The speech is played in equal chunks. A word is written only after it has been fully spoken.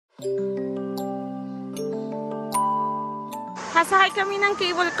Sasakay kami ng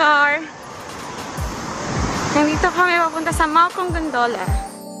cable car. Nandito kami papunta sa Maokong Gondola.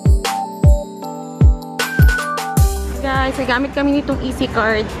 Guys, nagamit kami nitong easy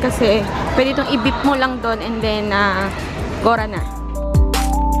card kasi pwede itong i-beep mo lang doon and then gora na.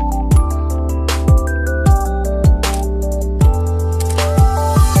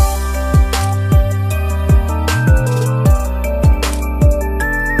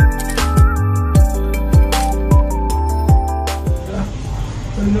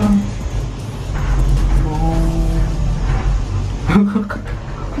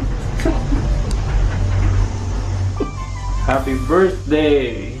 Happy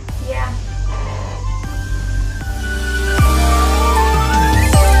birthday! Yeah.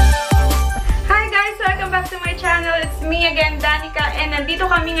 Hi guys! Welcome back to my channel. It's me again, Danica. And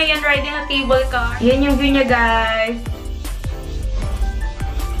nandito kami ngayon riding a cable car. Yan yung view niya, guys.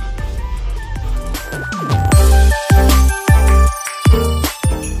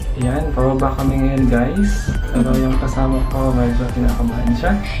 Yan, pababa kami ngayon guys. Pero yung kasama ko, medyo kinakabahan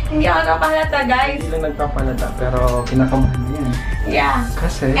siya. Hindi ako nagpapalata, guys. Hindi lang nagpapalata, pero kinakabahan niya yan. Yeah.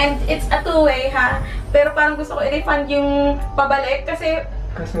 Kasi? And it's a two-way, ha? Pero parang gusto ko i-refund yung pabalik kasi...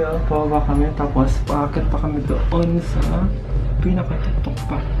 Kasi pababa kami, tapos paakit pa kami doon sa pinakatuktok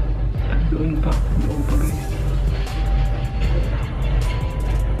pa. Doon pa guys.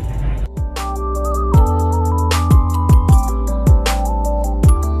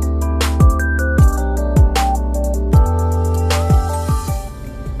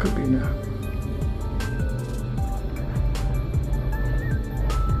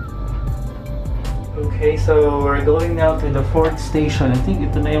 Okay, so we're going now to the 4th station. I think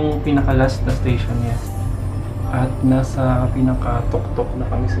ito na yung pinaka-last na station niya. At nasa pinaka-tuktok na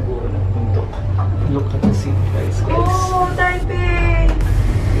kami siguro ng bundok. Look at the city guys. Oh, Taipei!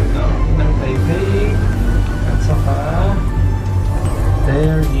 Yun ng Taipei. At saka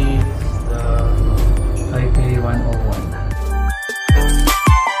there is the Taipei 101.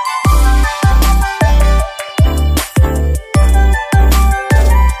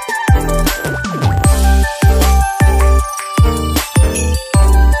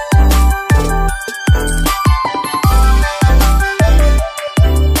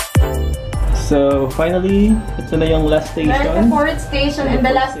 So, finally, ito na yung last station. That's the 4th station and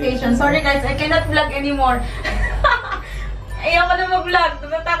the last station. Sorry guys, I cannot vlog anymore. Ayoko na mag-vlog.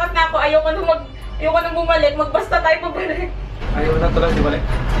 Natatakot na ako. Ayoko na bumalik. Magbasta tayo pabalik. Ayaw na talaga bumalik.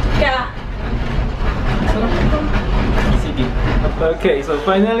 Yeah. Sige. Okay, so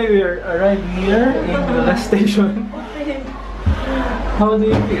finally we are arrived here in the last station. How do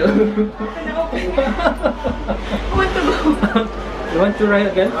you feel? I want to go. You want to ride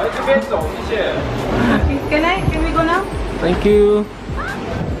again? Can we go now? Thank you.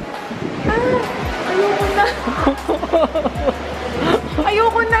 Ayoko na.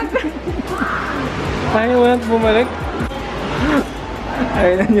 Ayoko na. Ayaw na bumalik.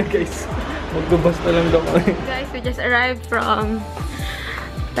 Ayun na niya guys. Magbabasta lang daw kami. Guys, we just arrived from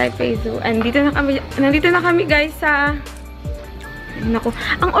Taipei Zoo. And nandito na kami guys sa... Naku,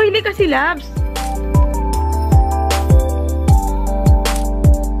 ang oily kasi, labs.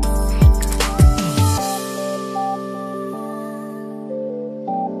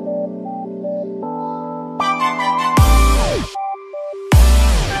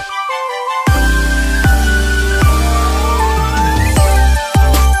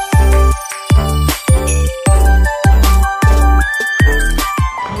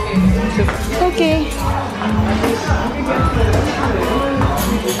 Okay.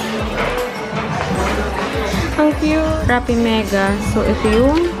 Ang cute. Rappi Mega. So, ito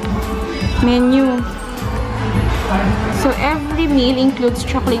yung menu. So, every meal includes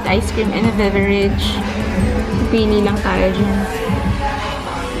chocolate ice cream and a beverage. Pili lang tayo dyan.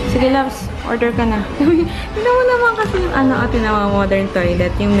 Sige, loves. Order ka na. Tignan mo naman kasi yung tinawa modern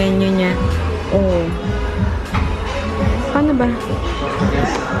toilet. Yung menu niya. Oh. Paano ba?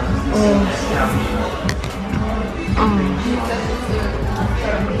 Oh.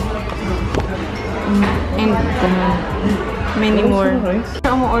 And many more.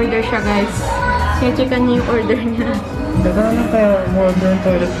 Umu-order siya guys. Check-checkan niya yung order niya. Daga lang kaya modern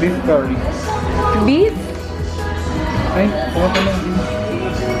toilet beef curry. Beef? Ay, kuha ka ng beef.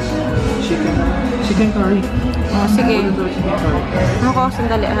 Chicken curry. Oh, sige. Chicken curry. Ako,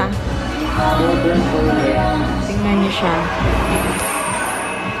 sandali ha. Modern toilet. Tingnan niyo siya.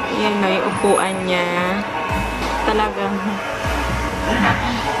 Yan na yung upuan niya. Talagang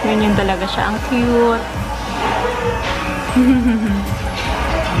ganyan talaga siya. Ang cute.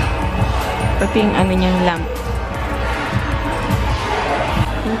 Pati yung niyang lamp.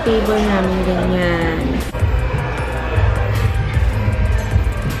 Yung table namin ganyan.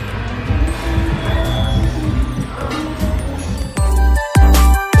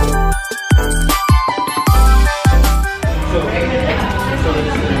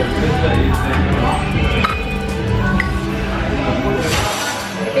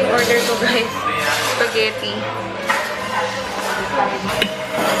 Ito yung order ko, guys. Spaghetti.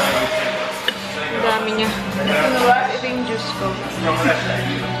 Ang dami niya. Ito yung juice ko.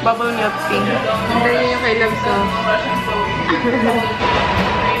 Bubble milk tea. Ang dami niya kay Love ko.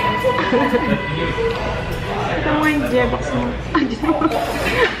 Ito mo yung Jebox mo.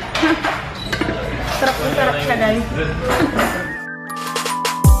 Sarap siya, guys.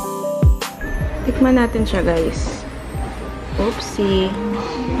 Tikman natin siya, guys. Oopsie.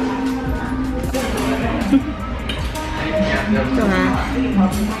 Ito nga.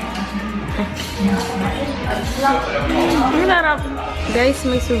 Ang sarap. Guys,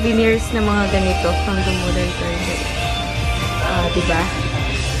 may souvenirs na mga ganito from the modern toilet. Diba?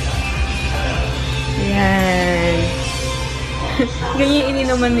 Yan. Ganyan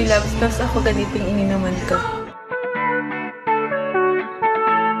ininuman ni Loves. Tapos ako ganito yung ininuman ko.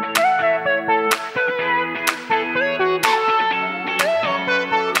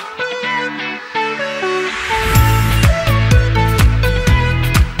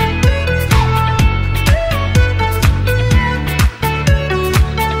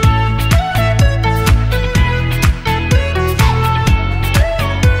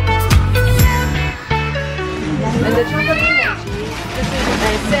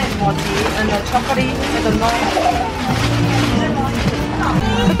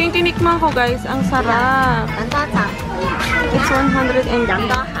 Ito yung tinikman ko, guys. Ang sarap. It's 100 NT.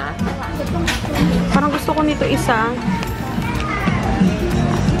 Parang gusto ko nito isa.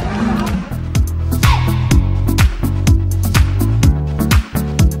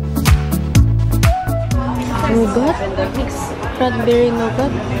 Nougat? Mix. Strawberry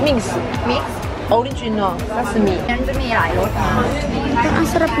nougat? Mix. Original. Sesame. Ang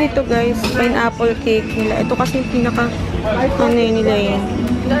sarap nito, guys. Pineapple cake nila. Ito kasi yung pinaka nila yun.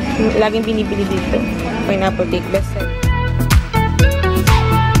 Laging binibili dito. Pineapple cake. Best seller.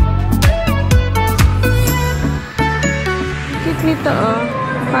 Cake nito, oh.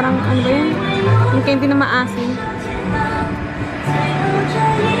 Parang ano ba yun? Yung candy na maasin.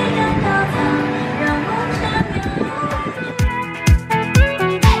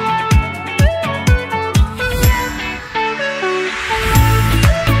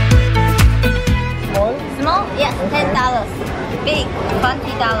 Yes, $10. Big,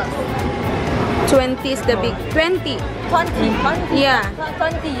 $20. 20 is the big. 20. 20. Yeah.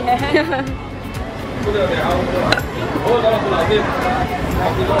 20.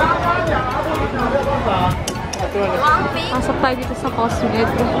 Pasok tayo dito sa Cosmed.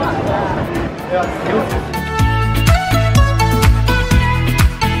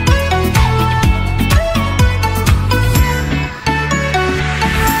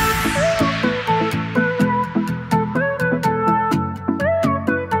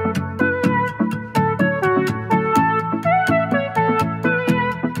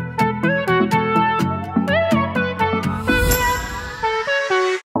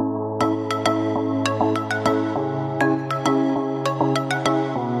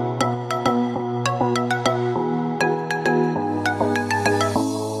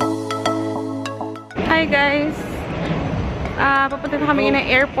 Hi guys! Papunta na kami ng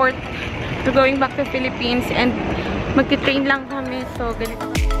airport. We're going back to Philippines and magti-train lang kami. So,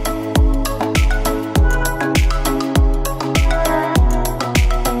 ganito.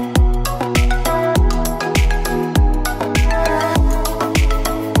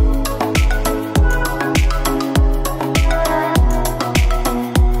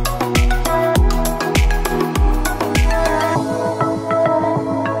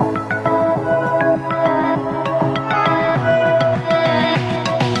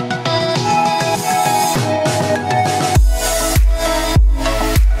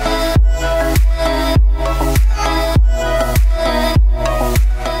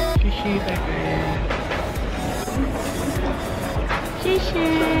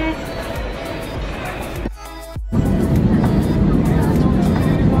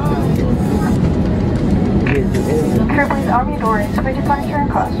 Airplane's Army door is for departure and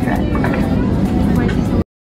cross.